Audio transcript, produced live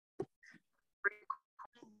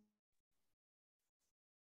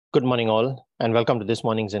Good morning, all, and welcome to this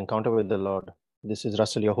morning's Encounter with the Lord. This is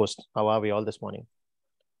Russell, your host. How are we all this morning?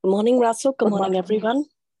 Good morning, Russell. Good morning, everyone.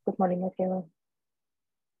 Good morning, everyone.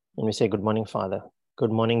 And we say, Good morning, Father.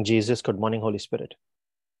 Good morning, Jesus. Good morning, Holy Spirit.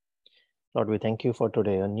 Lord, we thank you for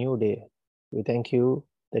today, a new day. We thank you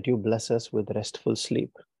that you bless us with restful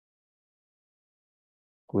sleep.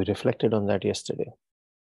 We reflected on that yesterday,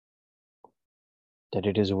 that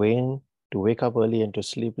it is vain to wake up early and to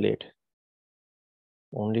sleep late,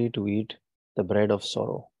 only to eat the bread of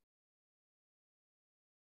sorrow.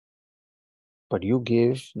 But you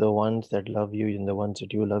give the ones that love you and the ones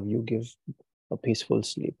that you love, you give a peaceful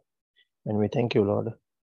sleep. And we thank you, Lord,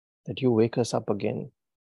 that you wake us up again,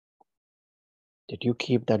 that you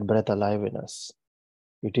keep that breath alive in us.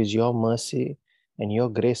 It is your mercy and your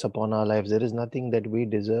grace upon our lives. There is nothing that we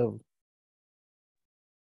deserve,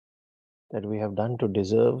 that we have done to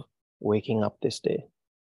deserve waking up this day.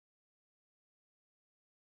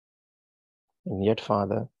 And yet,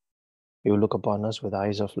 Father, you look upon us with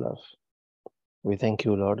eyes of love. We thank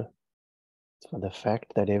you, Lord, for the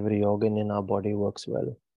fact that every organ in our body works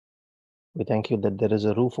well. We thank you that there is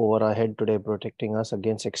a roof over our head today protecting us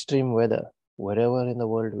against extreme weather, wherever in the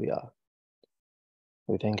world we are.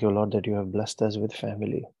 We thank you, Lord, that you have blessed us with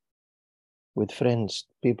family, with friends,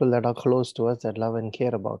 people that are close to us, that love and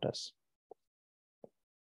care about us.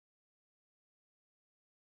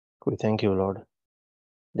 We thank you, Lord,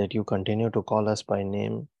 that you continue to call us by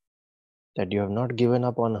name, that you have not given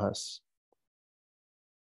up on us,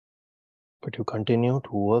 but you continue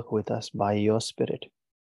to work with us by your Spirit,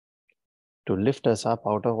 to lift us up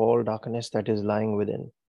out of all darkness that is lying within,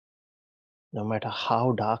 no matter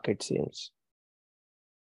how dark it seems.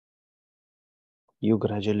 You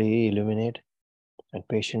gradually illuminate and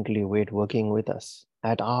patiently wait, working with us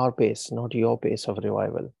at our pace, not your pace of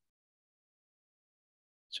revival.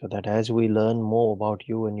 So that as we learn more about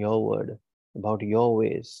you and your word, about your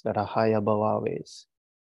ways that are high above our ways,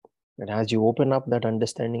 and as you open up that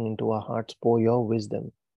understanding into our hearts, pour your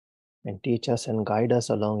wisdom and teach us and guide us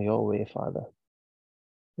along your way, Father.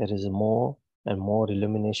 There is more and more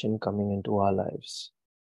illumination coming into our lives,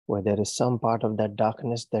 where there is some part of that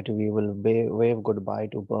darkness that we will wave goodbye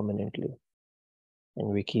to permanently. And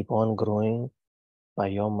we keep on growing by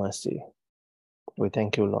your mercy. We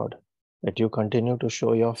thank you, Lord, that you continue to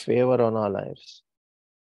show your favor on our lives.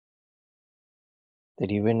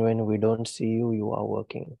 That even when we don't see you, you are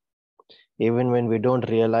working. Even when we don't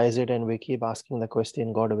realize it and we keep asking the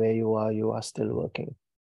question, God, where you are still working.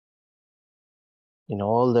 In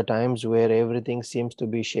all the times where everything seems to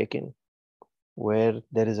be shaken, where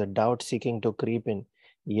there is a doubt seeking to creep in,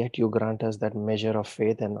 yet you grant us that measure of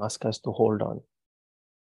faith and ask us to hold on.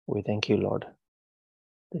 We thank you, Lord,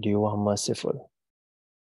 that you are merciful.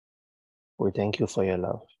 We thank you for your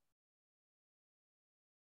love.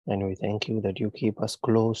 And we thank you that you keep us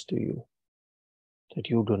close to you, that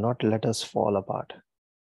you do not let us fall apart.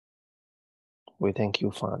 We thank you,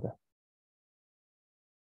 Father.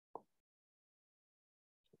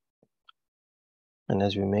 And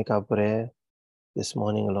as we make our prayer this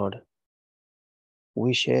morning, Lord,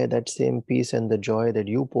 we share that same peace and the joy that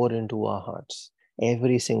you pour into our hearts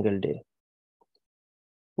every single day.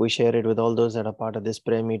 We share it with all those that are part of this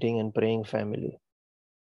prayer meeting and praying family.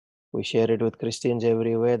 We share it with Christians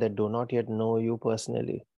everywhere that do not yet know you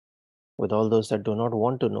personally, with all those that do not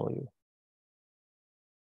want to know you.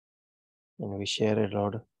 And we share it,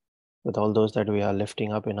 Lord, with all those that we are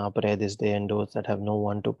lifting up in our prayer this day and those that have no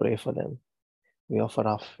one to pray for them. We offer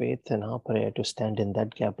our faith and our prayer to stand in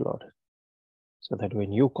that gap, Lord, so that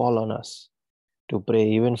when you call on us to pray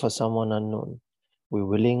even for someone unknown, we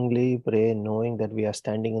willingly pray knowing that we are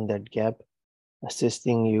standing in that gap,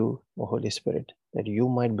 assisting you, O Holy Spirit, that you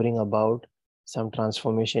might bring about some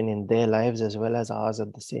transformation in their lives as well as ours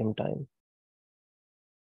at the same time.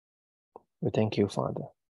 We thank you, Father.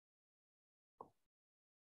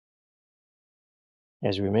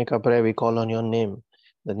 As we make our prayer, we call on your name,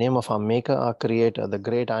 the name of our Maker, our Creator, the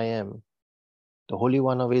great I Am, the Holy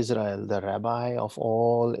One of Israel, the Rabbi of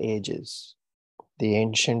all ages, the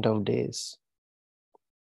Ancient of Days.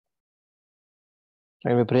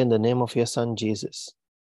 And we pray in the name of your Son, Jesus,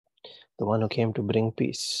 the one who came to bring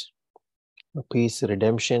peace,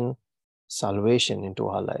 redemption, salvation into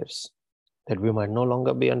our lives, that we might no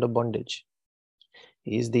longer be under bondage.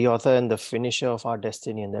 He is the author and the finisher of our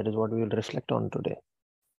destiny, and that is what we will reflect on today.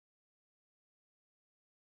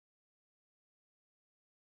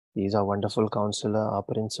 He is our wonderful counselor, our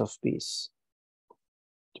Prince of Peace,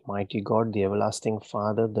 the mighty God, the everlasting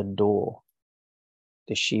Father, the door,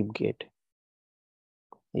 the sheep gate.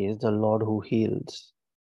 He is the Lord who heals.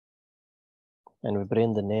 And we pray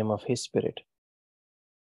in the name of his Spirit,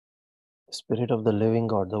 the Spirit of the living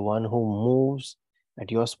God, the one who moves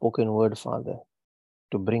at your spoken word, Father,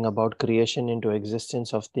 to bring about creation into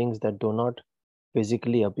existence of things that do not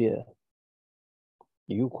physically appear.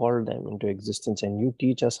 You call them into existence and you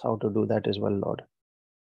teach us how to do that as well, Lord.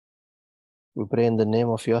 We pray in the name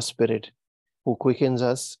of your Spirit, who quickens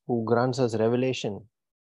us, who grants us revelation,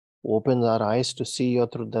 who opens our eyes to see your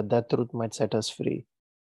truth, that truth might set us free.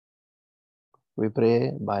 We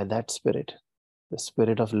pray by that Spirit, the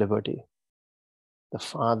Spirit of liberty, the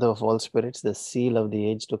Father of all spirits, the seal of the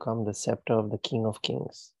age to come, the scepter of the King of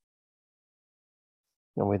kings.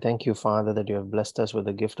 And we thank you, Father, that you have blessed us with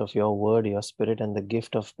the gift of your word, your Spirit, and the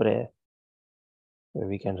gift of prayer, where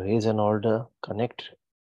we can raise an altar, connect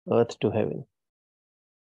earth to heaven,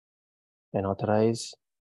 and authorize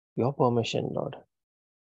your permission, Lord.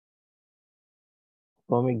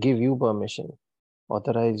 Give you permission,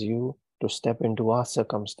 authorize you to step into our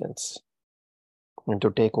circumstance and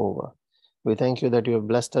to take over. We thank you that you have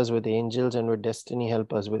blessed us with angels and with destiny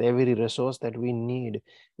helpers, with every resource that we need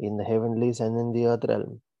in the heavenlies and in the earth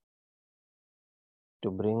realm to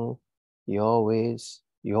bring your ways,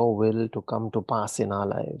 your will to come to pass in our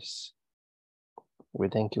lives. We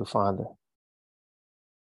thank you, Father,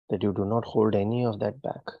 that you do not hold any of that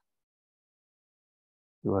back.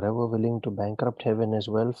 You are ever willing to bankrupt heaven as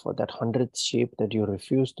well for that 100th sheep that you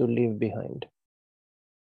refuse to leave behind.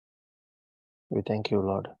 We thank you,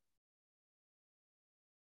 Lord,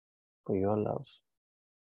 for your love.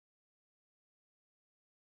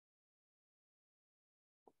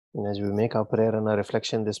 And as we make our prayer and our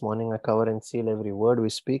reflection this morning, I cover and seal every word we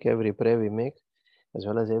speak, every prayer we make, as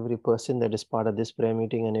well as every person that is part of this prayer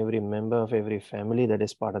meeting and every member of every family that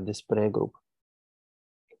is part of this prayer group.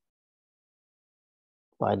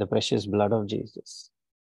 By the precious blood of Jesus,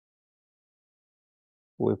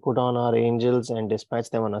 we put on our angels and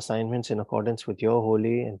dispatch them on assignments in accordance with your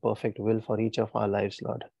holy and perfect will for each of our lives,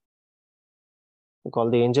 Lord. We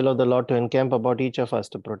call the angel of the Lord to encamp about each of us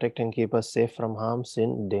to protect and keep us safe from harm,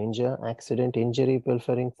 sin, danger, accident, injury,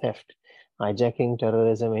 pilfering, theft, hijacking,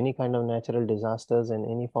 terrorism, any kind of natural disasters, and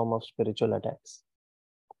any form of spiritual attacks.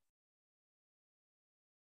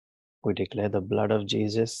 We declare the blood of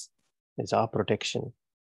Jesus is our protection.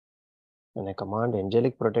 And I command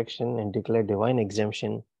angelic protection and declare divine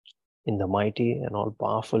exemption in the mighty and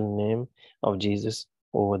all-powerful name of Jesus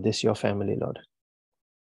over this, your family, Lord.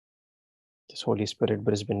 This Holy Spirit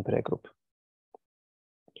Brisbane Prayer Group.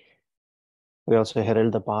 We also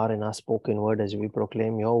herald the power in our spoken word as we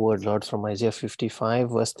proclaim your word, Lord, from Isaiah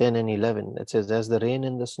 55, verse 10 and 11. It says, as the rain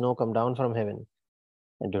and the snow come down from heaven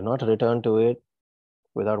and do not return to it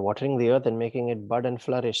without watering the earth and making it bud and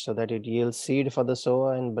flourish so that it yields seed for the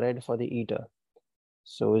sower and bread for the eater,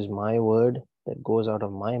 so is my word that goes out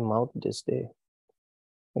of my mouth this day.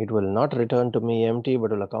 It will not return to me empty,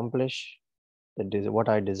 but will accomplish what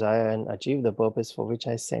I desire and achieve the purpose for which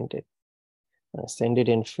I sent it. I send it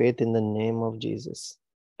in faith in the name of Jesus.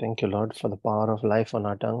 Thank you, Lord, for the power of life on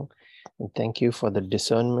our tongue. And thank you for the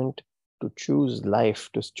discernment to choose life,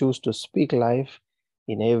 to choose to speak life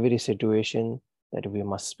in every situation that we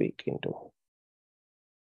must speak into.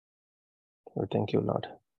 So thank you, Lord.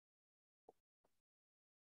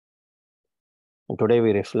 And today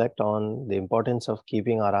we reflect on the importance of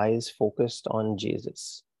keeping our eyes focused on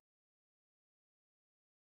Jesus.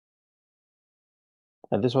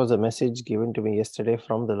 And this was a message given to me yesterday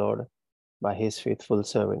from the Lord by his faithful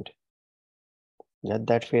servant. Let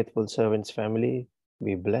that faithful servant's family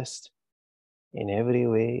be blessed in every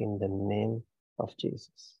way in the name of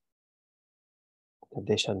Jesus. That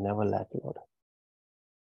they shall never lack, Lord.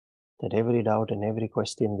 That every doubt and every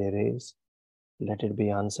question they raise, let it be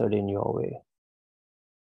answered in your way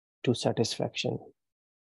to satisfaction.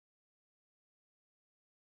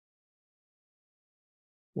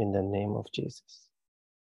 In the name of Jesus.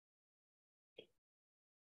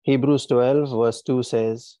 Hebrews 12 verse 2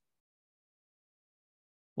 says,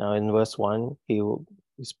 now in verse 1,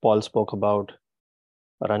 Paul spoke about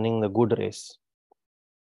running the good race.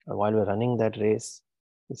 And while we're running that race,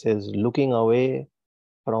 he says, looking away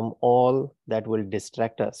from all that will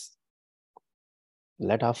distract us.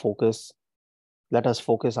 Let us focus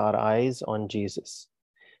our eyes on Jesus,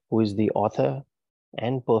 who is the author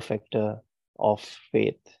and perfecter of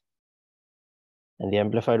faith. And the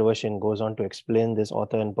Amplified Version goes on to explain this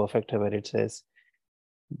author and perfecter, where it says,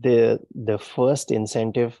 the first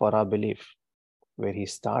incentive for our belief, where he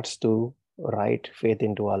starts to write faith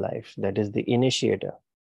into our life. That is the initiator.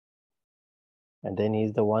 And then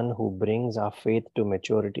he's the one who brings our faith to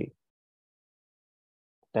maturity.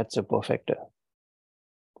 That's a perfecter.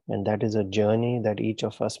 And that is a journey that each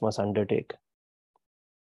of us must undertake.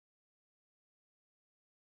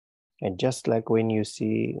 And just like when you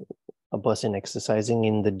see a person exercising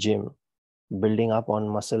in the gym, building up on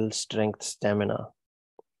muscle strength, stamina,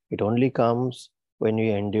 it only comes when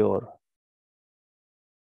you endure.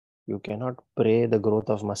 You cannot pray the growth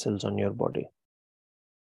of muscles on your body.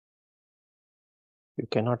 You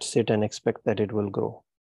cannot sit and expect that it will grow.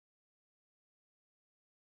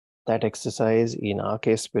 That exercise, in our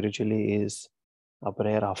case spiritually, is a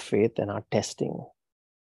prayer of faith and our testing.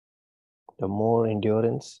 The more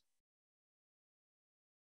endurance,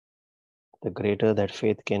 the greater that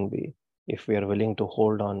faith can be if we are willing to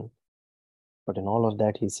hold on. But in all of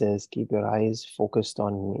that, he says, keep your eyes focused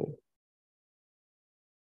on me.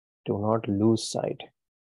 Do not lose sight.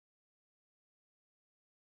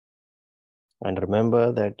 And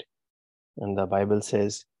remember that, and the Bible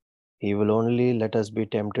says, he will only let us be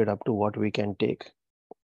tempted up to what we can take.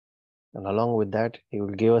 And along with that, he will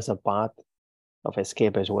give us a path of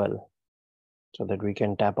escape as well, so that we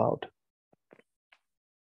can tap out.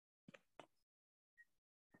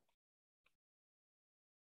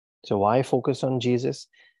 So why focus on Jesus?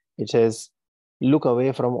 It says, look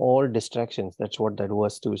away from all distractions. That's what that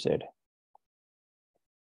verse 2 said.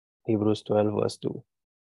 Hebrews 12 verse 2.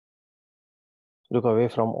 Look away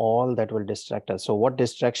from all that will distract us. So what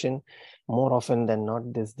distraction? More often than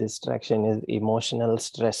not, this distraction is emotional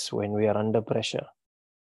stress when we are under pressure.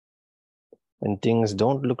 When things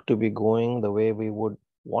don't look to be going the way we would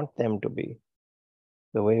want them to be,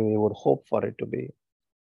 the way we would hope for it to be,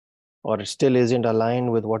 or it still isn't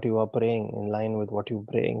aligned with what you are praying, in line with what you're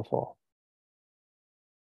praying for.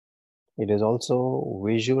 It is also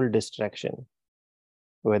visual distraction,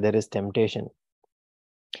 where there is temptation.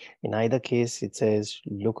 In either case, it says,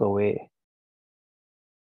 look away.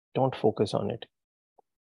 Don't focus on it.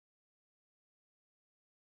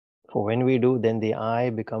 For when we do, then the eye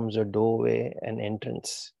becomes a doorway and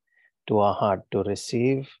entrance to our heart to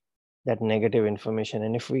receive that negative information.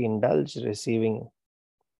 And if we indulge receiving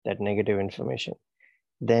that negative information,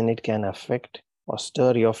 then it can affect or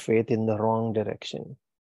stir your faith in the wrong direction.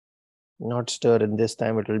 Not stir in this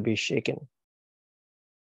time, it will be shaken.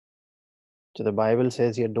 So the Bible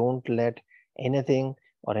says here, don't let anything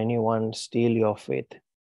or anyone steal your faith.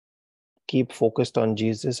 Keep focused on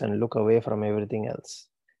Jesus and look away from everything else,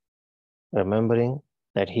 remembering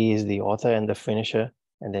that he is the author and the finisher.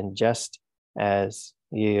 And then just as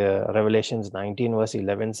Revelations 19 verse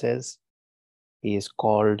 11 says, he is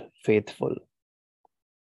called faithful.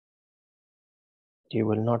 He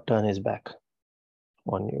will not turn his back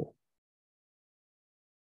on you.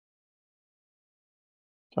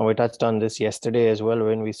 And we touched on this yesterday as well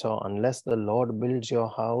when we saw, unless the Lord builds your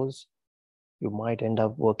house, you might end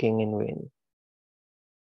up working in vain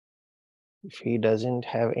if he doesn't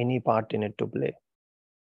have any part in it to play.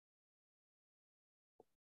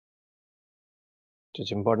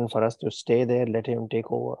 It's important for us to stay there, let him take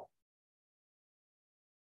over,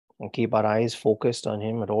 and keep our eyes focused on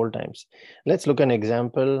him at all times. Let's look at an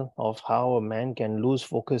example of how a man can lose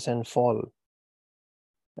focus and fall.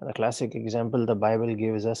 And the classic example the Bible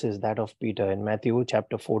gives us is that of Peter in Matthew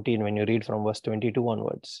chapter 14, when you read from verse 22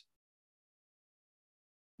 onwards.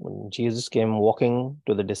 When Jesus came walking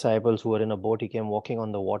to the disciples who were in a boat, he came walking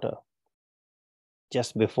on the water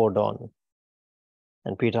just before dawn.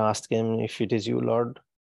 And Peter asked him, if it is you, Lord,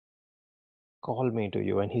 call me to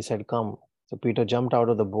you. And he said, come. So Peter jumped out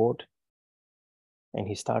of the boat and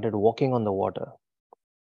he started walking on the water.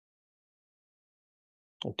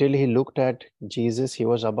 Until he looked at Jesus, he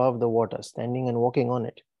was above the water, standing and walking on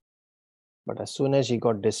it. But as soon as he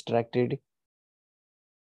got distracted,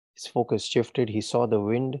 his focus shifted. He saw the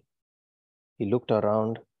wind. He looked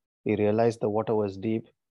around. He realized the water was deep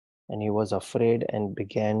and he was afraid and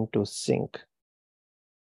began to sink.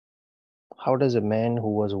 How does a man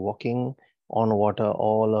who was walking on water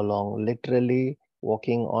all along, literally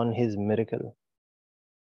walking on his miracle,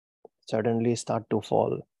 suddenly start to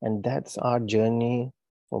fall? And that's our journey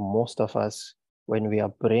for most of us. When we are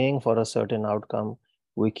praying for a certain outcome,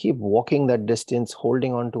 we keep walking that distance,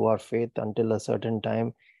 holding on to our faith until a certain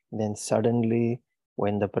time. Then suddenly,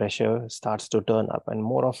 when the pressure starts to turn up, and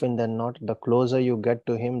more often than not, the closer you get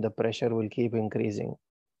to him, the pressure will keep increasing.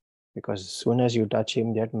 Because as soon as you touch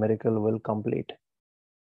him, that miracle will complete.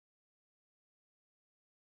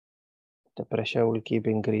 The pressure will keep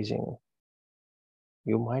increasing.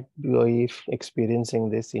 You might be experiencing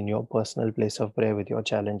this in your personal place of prayer with your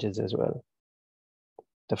challenges as well.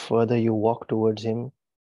 The further you walk towards him,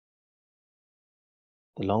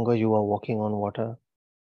 the longer you are walking on water,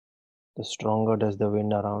 the stronger does the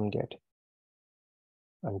wind around get.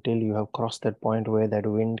 Until you have crossed that point where that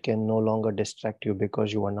wind can no longer distract you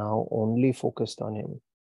because you are now only focused on him.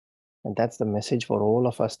 And that's the message for all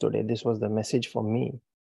of us today. This was the message for me.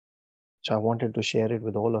 So I wanted to share it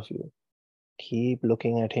with all of you. Keep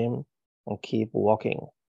looking at him and keep walking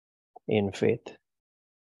in faith,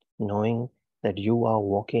 knowing that you are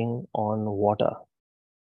walking on water.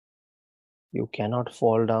 You cannot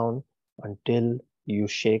fall down until you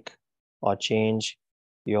shake or change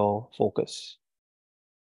your focus.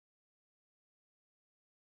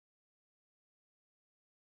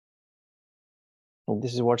 And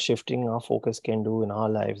this is what shifting our focus can do in our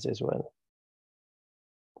lives as well.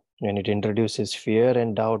 When it introduces fear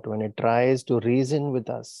and doubt, when it tries to reason with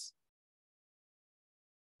us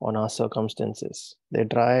on our circumstances, they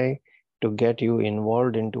try to get you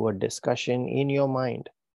involved into a discussion in your mind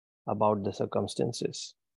about the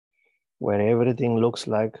circumstances, where everything looks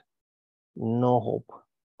like no hope,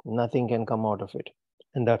 nothing can come out of it.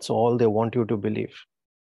 And that's all they want you to believe,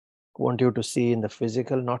 want you to see in the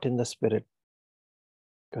physical, not in the spirit.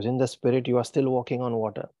 Because in the spirit, you are still walking on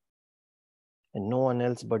water. And no one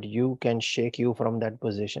else but you can shake you from that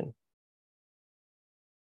position.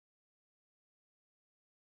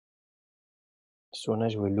 As soon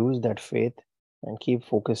as we lose that faith and keep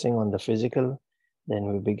focusing on the physical,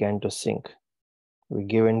 then we begin to sink. We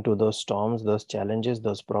give in to those storms, those challenges,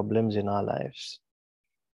 those problems in our lives.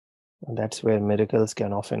 And that's where miracles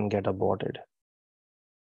can often get aborted.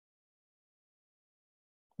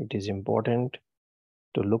 It is important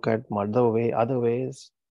to look at other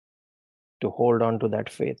ways to hold on to that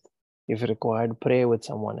faith. If required, pray with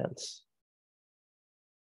someone else.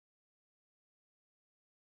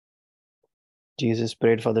 Jesus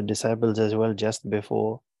prayed for the disciples as well just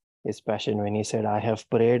before his passion when he said, I have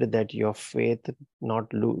prayed that your faith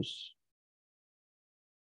not lose.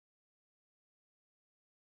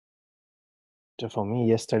 So for me,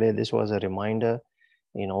 yesterday, this was a reminder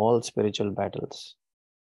in all spiritual battles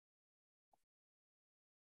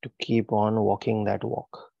to keep on walking that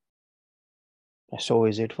walk. So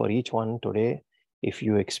is it for each one today if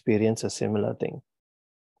you experience a similar thing.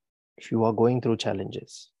 If you are going through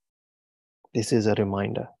challenges, this is a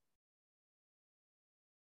reminder.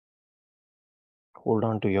 Hold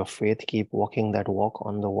on to your faith, keep walking that walk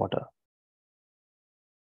on the water.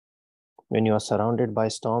 When you are surrounded by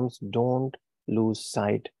storms, don't lose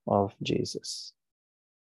sight of Jesus.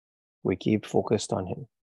 We keep focused on him.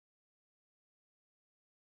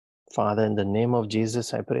 Father, in the name of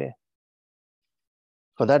Jesus, I pray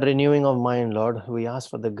for that renewing of mind, Lord. We ask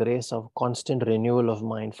for the grace of constant renewal of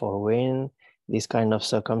mind for when these kind of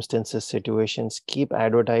circumstances, situations keep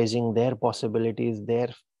advertising their possibilities, their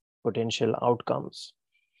potential outcomes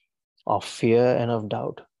of fear and of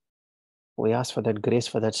doubt. We ask for that grace,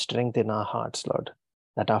 for that strength in our hearts, Lord,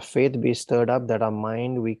 that our faith be stirred up, that our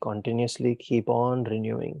mind, we continuously keep on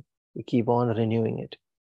renewing. We keep on renewing it,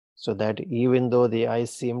 so that even though the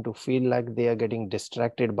eyes seem to feel like they are getting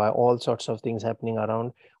distracted by all sorts of things happening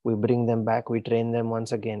around, we bring them back, we train them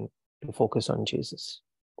once again to focus on Jesus.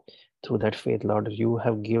 Through that faith, Lord, you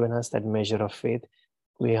have given us that measure of faith.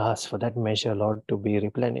 We ask for that measure, Lord, to be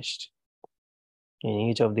replenished in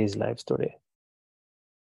each of these lives today.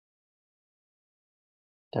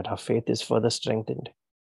 That our faith is further strengthened,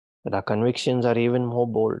 that our convictions are even more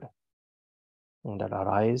bold, and that our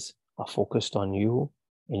eyes are focused on you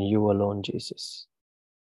and you alone, Jesus.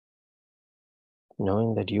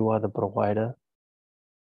 Knowing that you are the provider,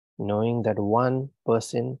 knowing that one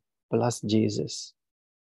person plus Jesus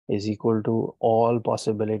is equal to all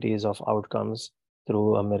possibilities of outcomes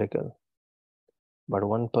through a miracle. But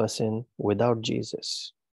one person without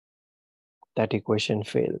Jesus, that equation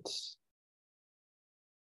fails.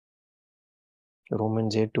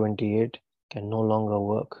 Romans 8:28 can no longer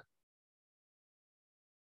work.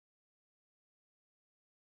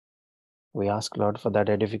 We ask, Lord, for that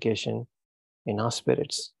edification in our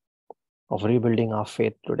spirits of rebuilding our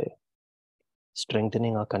faith today,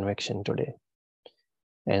 strengthening our conviction today,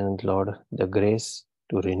 and Lord, the grace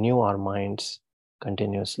to renew our minds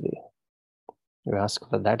continuously. We ask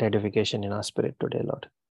for that edification in our spirit today, Lord.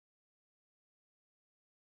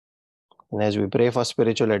 And as we pray for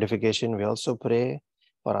spiritual edification, we also pray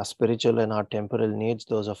for our spiritual and our temporal needs,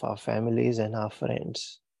 those of our families and our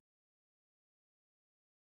friends.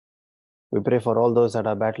 We pray for all those that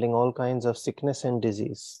are battling all kinds of sickness and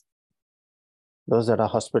disease. Those that are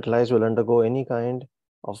hospitalized will undergo any kind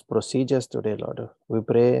of procedures today, Lord. We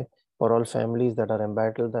pray for all families that are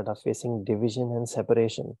embattled, that are facing division and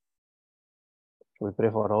separation. We pray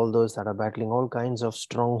for all those that are battling all kinds of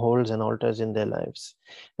strongholds and altars in their lives,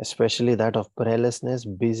 especially that of prayerlessness,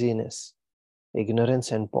 busyness,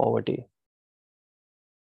 ignorance, and poverty.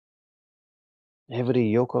 Every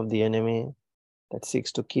yoke of the enemy that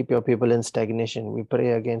seeks to keep your people in stagnation. We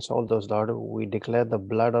pray against all those, Lord. We declare the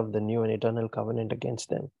blood of the new and eternal covenant against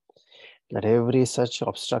them. Let every such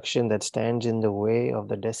obstruction that stands in the way of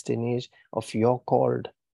the destinies of your called,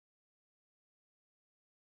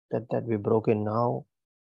 let that be broken now,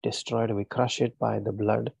 destroyed. We crush it by the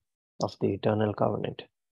blood of the eternal covenant.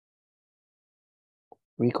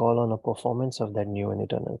 We call on a performance of that new and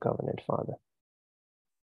eternal covenant, Father.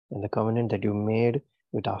 And the covenant that you made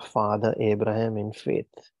with our father Abraham in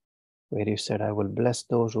faith, where you said, I will bless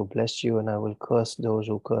those who bless you and I will curse those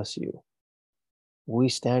who curse you. We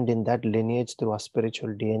stand in that lineage through our spiritual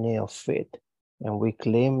DNA of faith, and we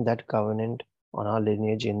claim that covenant on our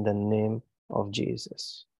lineage in the name of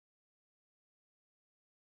Jesus.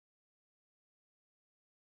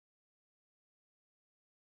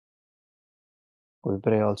 We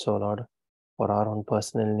pray also, Lord, for our own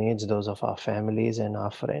personal needs, those of our families and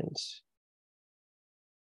our friends,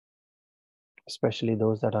 especially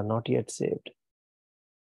those that are not yet saved.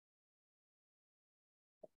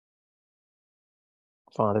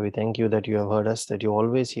 Father, we thank you that you have heard us, that you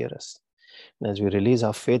always hear us. And as we release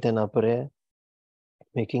our faith and our prayer,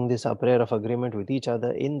 making this a prayer of agreement with each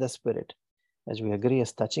other in the Spirit, as we agree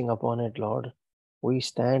as touching upon it, Lord, we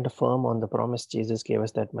stand firm on the promise Jesus gave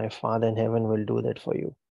us that my Father in heaven will do that for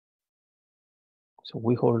you. So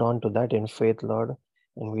we hold on to that in faith, Lord,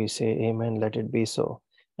 and we say, Amen, let it be so.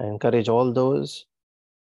 I encourage all those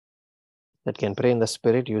that can pray in the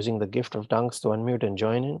Spirit using the gift of tongues to unmute and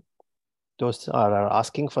join in. Those are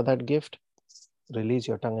asking for that gift, release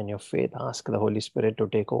your tongue and your faith. Ask the Holy Spirit to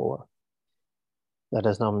take over. Let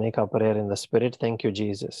us now make our prayer in the Spirit. Thank you,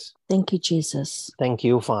 Jesus. Thank you, Jesus. Thank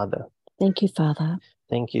you, Father. Thank you, Father.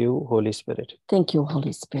 Thank you, Holy Spirit. Thank you,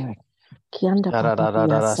 Holy Spirit. Kianda papa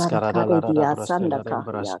pia sarakade dia sanda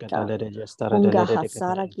kahiata. Unga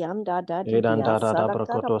hasara kianda dadi dia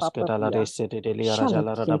sarakara papa pia.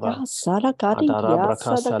 Shalakira sarakade dia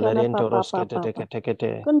sarakana papa papa.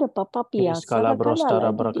 Kunda papa pia sarakala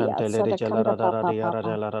la dia sarakanda papa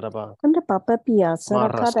papa. Kunda papa pia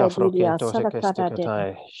sarakada dia sarakada de.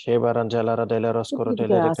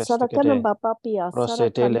 Sarakana papa pia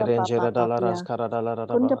sarakanda papa pia.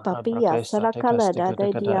 Kunda papia sarakala da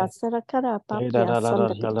dia sarakara papia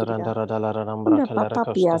sanda kunda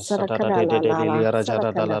papia sarakara la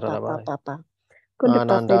sarakana papa kunda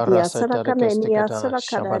papia sarakana nia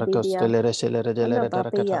sarakara dia kunda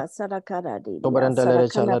papia sarakara dia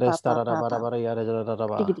sarakana papa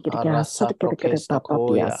digitiga sarakara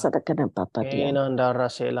papia sarakana papa dia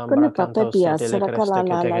kunda papia sarakala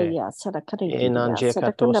la ya sarakara dia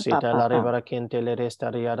sarakana papa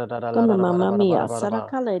kunda mama mia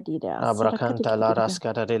sarakala dia Abrakanta la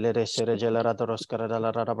raskata de le resere la roskara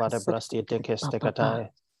la rabada brastite kestekatai.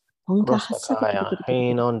 Brostakaya,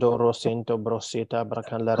 Hainondo Rosinto Brosita,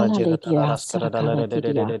 Bracanla Rajira, Raskara,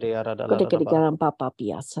 Kudekadigaram Papa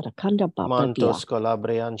Pia, Sarakanda Papa Pia, Mantos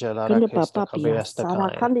Colabri Angela Kunda Rakesta Papa Pia,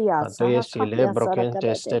 Kaviastakai, Adesi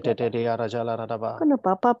Lebrocente Stete Arajala Radaba, Kunda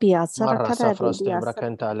Papa Pia, Marasa Sarakara, Froste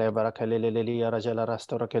Bracanta Lebracalili Arajala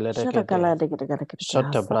Rastora Sharakala,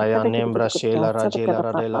 Sota Brian Nembra Shela Rajela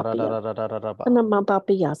Radela Radaba, Kunda Papa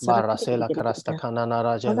Pia, Barasela Crasta Canana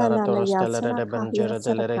Rajela Ratorostella de Bengera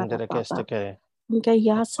de Rendere Kesteke.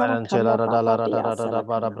 Parangela radala radada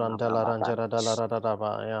bara brandela rangera dala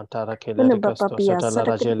radada ya tara kele de casto sotala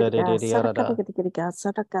rajele de diarada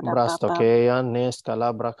brasto ke ya nes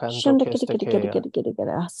kala bracanto keste ke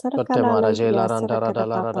totte marajela randara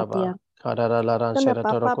dala radaba kadara la ranchera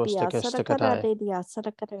toro coste keste katai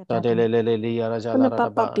tadele le li rajala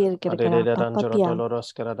radaba adele de ranjero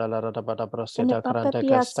doloros kera dala radaba da proseta krante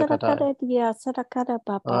keste katai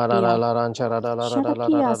ara la ranchera dala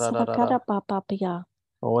radada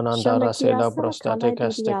Onandara sela prostate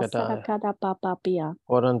kastekata.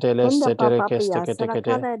 Orantele stetere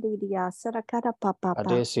kestekete.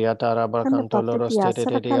 Adesi atara bakantolo rostete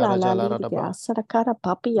de diarajala radaba.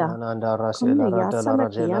 Anandara sela radala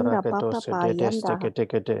rajela raketo sete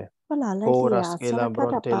stekete. Oras kela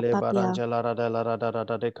brontele baranjala radala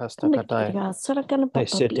radada de kastakata.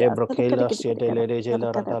 Sete brokela sedele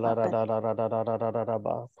rejela radala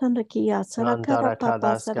radaba. Antara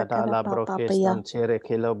kadas kadala brokestan chere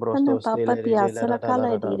kilo brostos dele rejela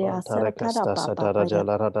radala tare kasta satara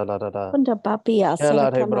jala radala. Kunda papia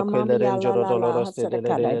Kela re sarakana brokele mami la renjoro la la doloros dele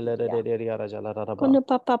sarakala dia. rajala radaba. Kunda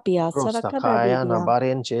papia Prosta sarakana kaya na dia.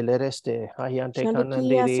 baren chele reste. Hayante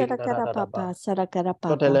Shandakia kanandiri sarakara radaba. papa sarakara papa.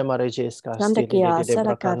 Totele Sandakia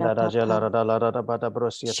Sarakara Papa.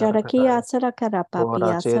 Sharakia Sarakara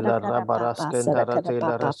Papia Sarakara Papa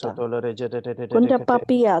Sarakara Papa. Kunda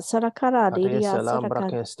Papia Sarakara Didia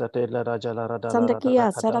Sarakara.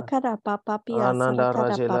 Sandakia Sarakara Papia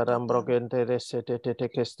Sarakara Papa.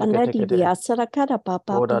 Anadidia Sarakara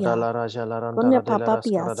Papia. Kunda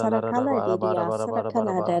Papia Sarakala Didia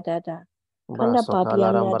Sarakala Dada. Kunda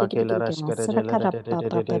Papiana Didia Sarakara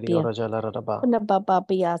Papia. Kunda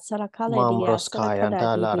Papia Sarakala Dia Sarakara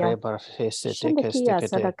Didia. Shandakia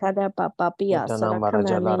Sarakada Papia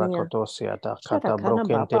Sarakana Nina. Sharakana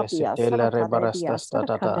Papia Sarakada Dia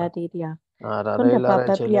Sarakada Didia. Kunda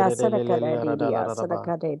Papia Sarakada Didia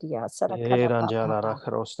Sarakada Dia Sarakada Papa.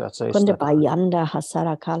 Kunda Bayanda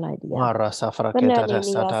Hasarakala Dia. Kunda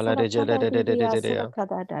Ninia Sarakada Didia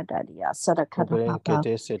Sarakada Dadia Sarakada Papa.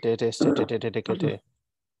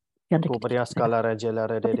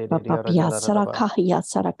 Papia Sarakahia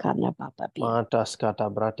Sarakana Papia.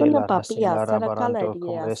 Kunda Papia Sarakala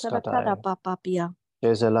Dia Sarakada Papia.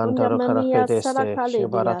 Kunda Mamia Sarakale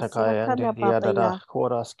Dia Sarakana Papia.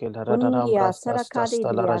 Kunya Sarakadi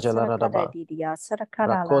Dia Sarakada Dia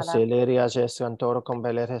Sarakada Lala.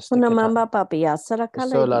 Kuna Mamba Papia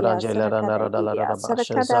Sarakale Dia Sarakada Dia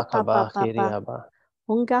Sarakada Papa.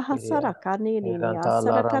 Unga Sarakani Ninia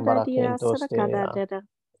Sarakada Dia Sarakada Dada.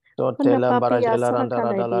 Kunda Papia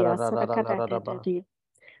Sarakala Dia Sarakada Dada.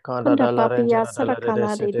 Kunda Papia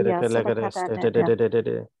Sarakala Dia Sarakada Dada.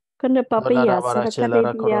 Kunda Papia Sarakada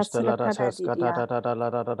Dia Sarakada Dia.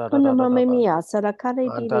 Kunda Mamia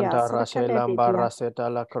Sarakale Dia Sarakada Dia.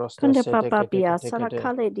 Kunda Papia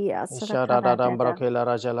Sarakale Dia Sarakada Dada.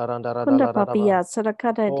 Kunda Papia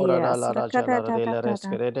Sarakada Dia Sarakada Dada.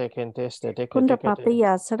 Kunda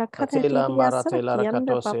Papia Sarakada Dia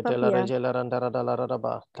Sarakianda Papia.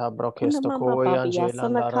 Kunda Mama Papia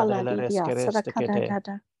Sarakala Dia Sarakada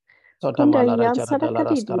Dada. Kunda Yan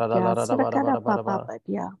Sarakadi Dia Sarakada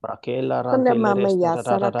Papia. Kunda Mama Ya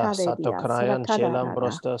Sarakada Dia Sarakada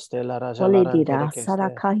Dada. Olidira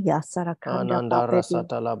Sarakaya Sarakanda Papia.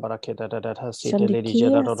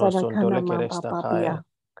 Shandikia Sarakana Mamba Papia.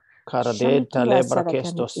 Shandikia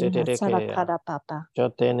Sarakana Sarakada Papa.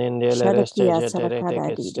 Shadikia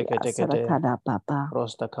Sarakada Didia Sarakada Papa.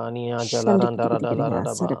 Shandikia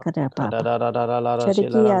Sarakada Papa.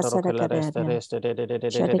 Shadikia Sarakada.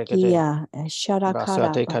 Shadikia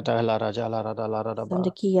Sharakada Papa.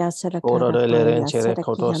 Shandikia Sarakada Paya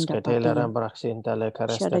Sarakianda Papia.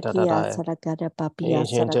 Shadakia Sarakada Papia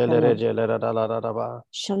Sarakana.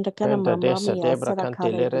 Shandakana Mamamia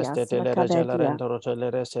Sarakada Dia Sarakada Dia.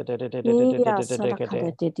 Nia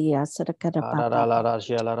Sarakada Dia Sarakada Papa.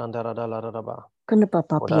 Kuna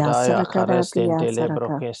Papia Sarakada Dia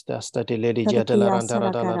Saraka. Shadakia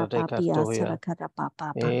Sarakada Papia Sarakada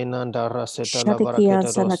Papa. Shadakia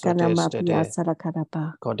Sarakana Mapia Sarakada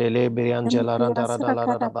Pa. Shadakia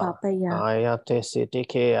Sarakada Papaya.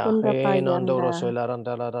 Kunda Payanda.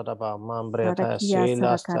 Sarakia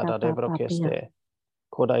Sarakada Papia.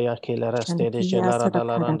 Shandakia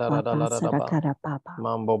Sarakada Papa Sarakada Papa.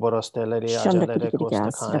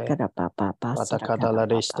 Shandakadikia Sarakada Papa Sarakada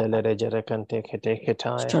Papa.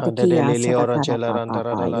 Shadakia Sarakada Papa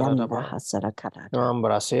Yanda Hasarakada.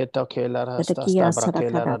 Shadakia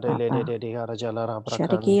Sarakada Papa.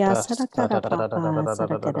 Shadakia Sarakada Papa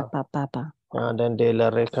Sarakada Papa.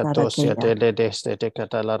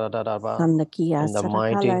 In the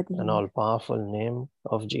mighty and all-powerful name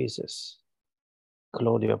of Jesus,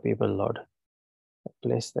 clothe your people, Lord.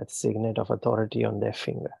 Place that signet of authority on their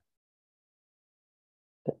finger.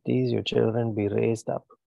 That these your children be raised up,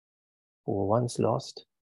 who were once lost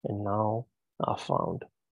and now are found.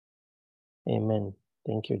 Amen.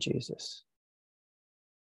 Thank you, Jesus.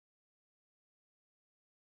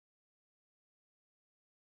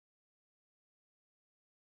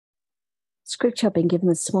 Scripture I've been given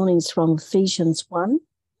this morning is from Ephesians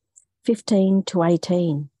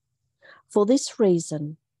 1:15-18. For this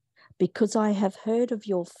reason, because I have heard of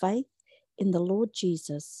your faith in the Lord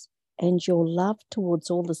Jesus and your love towards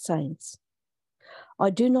all the saints, I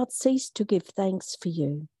do not cease to give thanks for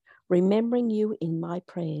you, remembering you in my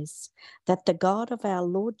prayers, that the God of our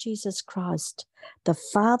Lord Jesus Christ, the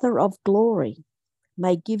Father of glory,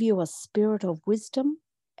 may give you a spirit of wisdom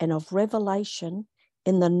and of revelation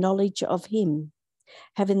in the knowledge of him,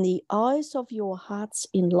 having the eyes of your hearts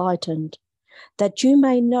enlightened, that you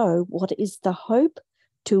may know what is the hope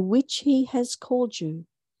to which he has called you,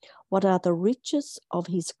 what are the riches of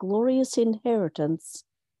his glorious inheritance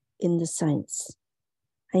in the saints.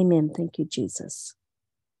 Amen. Thank you, Jesus.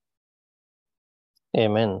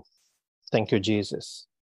 Amen. Thank you, Jesus.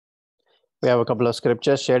 We have a couple of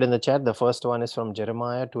scriptures shared in the chat. The first one is from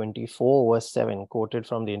Jeremiah 24, verse 7, quoted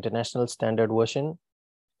from the International Standard Version,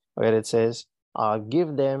 where it says, "I'll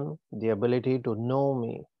give them the ability to know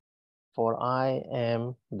me, for I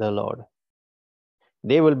am the Lord.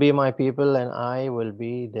 They will be my people and I will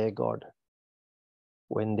be their God,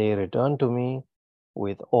 when they return to me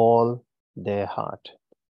with all their heart."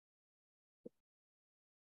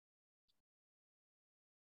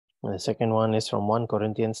 And the second one is from 1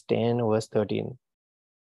 Corinthians 10, verse 13,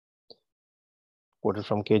 quoted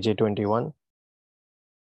from KJ21,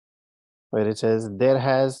 where it says, "There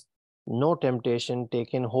has no temptation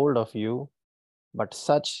taken hold of you, but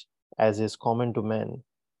such as is common to men.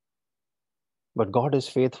 But God is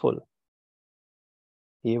faithful.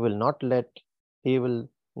 He will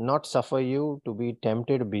not suffer you to be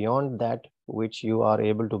tempted beyond that which you are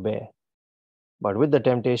able to bear. But with the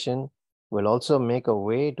temptation will also make a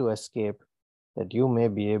way to escape, that you may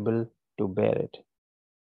be able to bear it."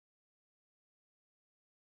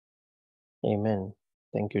 Amen.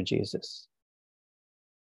 Thank you, Jesus.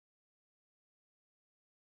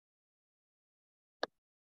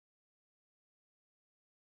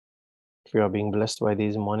 If you are being blessed by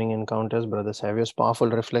these morning encounters, Brother Savio's powerful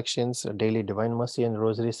reflections, daily Divine Mercy and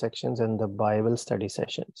Rosary sections, and the Bible study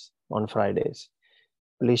sessions on Fridays,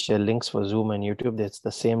 please share links for Zoom and YouTube. That's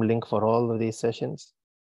the same link for all of these sessions.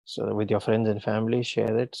 So with your friends and family,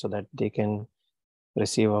 share it so that they can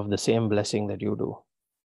receive of the same blessing that you do.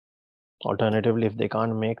 Alternatively, if they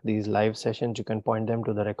can't make these live sessions, you can point them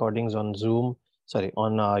to the recordings on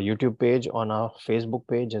on our YouTube page, on our Facebook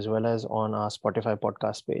page, as well as on our Spotify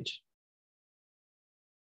podcast page.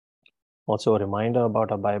 Also, a reminder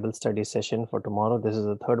about our Bible study session for tomorrow. This is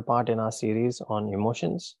the third part in our series on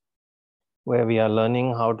emotions, where we are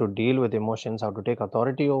learning how to deal with emotions, how to take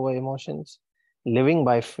authority over emotions, living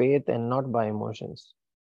by faith and not by emotions.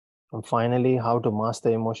 And finally, how to master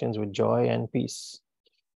emotions with joy and peace.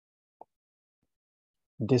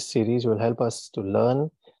 This series will help us to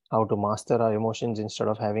learn how to master our emotions instead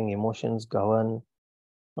of having emotions govern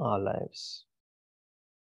our lives.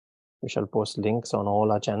 We shall post links on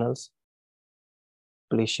all our channels.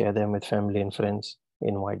 Please share them with family and friends.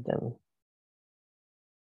 Invite them.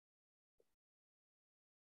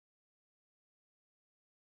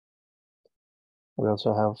 We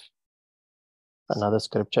also have another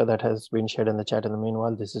scripture that has been shared in the chat in the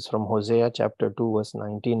meanwhile. This is from Hosea chapter 2, verse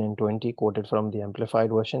 19 and 20, quoted from the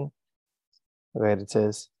Amplified Version, where it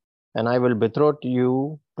says, "And I will betroth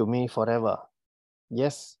you to me forever.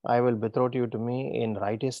 Yes, I will betroth you to me in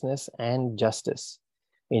righteousness and justice,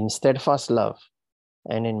 in steadfast love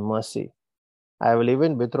and in mercy. I will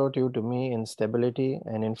even betroth you to me in stability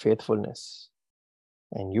and in faithfulness.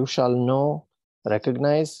 And you shall know,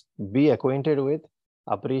 recognize, be acquainted with,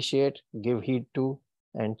 appreciate, give heed to,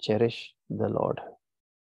 and cherish the Lord."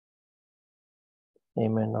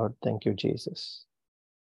 Amen, Lord. Thank you, Jesus.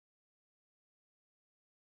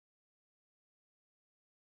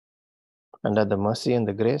 And that the mercy and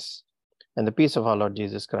the grace and the peace of our Lord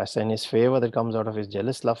Jesus Christ and his favor that comes out of his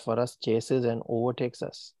jealous love for us chases and overtakes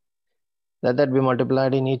us, that be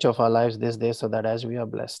multiplied in each of our lives this day, so that as we are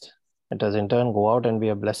blessed, let us in turn go out and be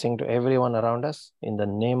a blessing to everyone around us, in the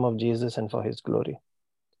name of Jesus and for his glory.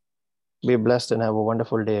 Be blessed and have a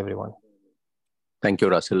wonderful day, everyone. Thank you,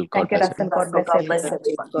 Russell. God bless everybody.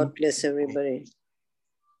 God bless everybody.